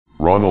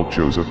Ronald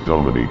Joseph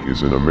Dominique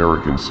is an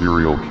American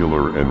serial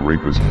killer and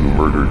rapist who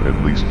murdered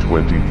at least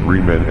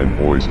 23 men and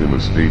boys in the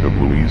state of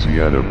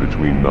Louisiana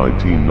between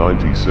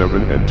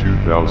 1997 and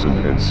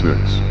 2006.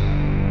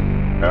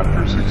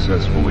 After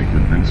successfully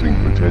convincing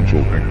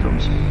potential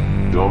victims,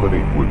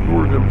 Dominique would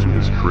lure them to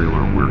his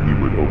trailer where he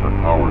would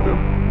overpower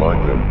them,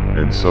 bind them,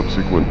 and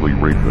subsequently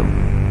rape them.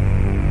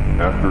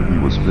 After he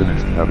was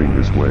finished having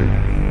his way,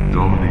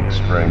 Dominique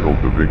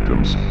strangled the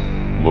victims,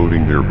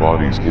 loading their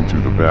bodies into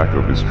the back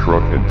of his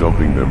truck and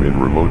dumping them in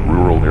remote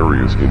rural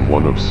areas in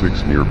one of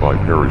 6 nearby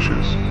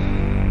parishes.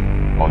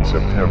 On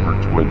September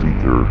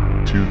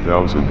 23,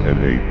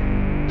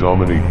 2008,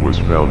 Dominique was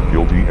found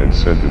guilty and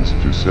sentenced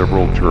to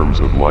several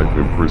terms of life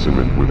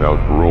imprisonment without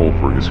parole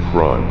for his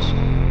crimes.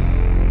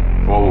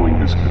 Following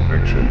his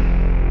conviction,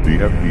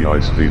 the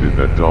FBI stated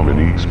that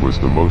Dominique's was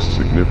the most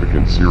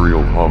significant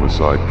serial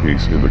homicide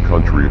case in the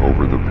country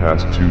over the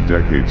past 2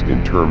 decades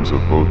in terms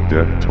of both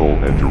death toll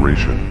and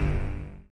duration.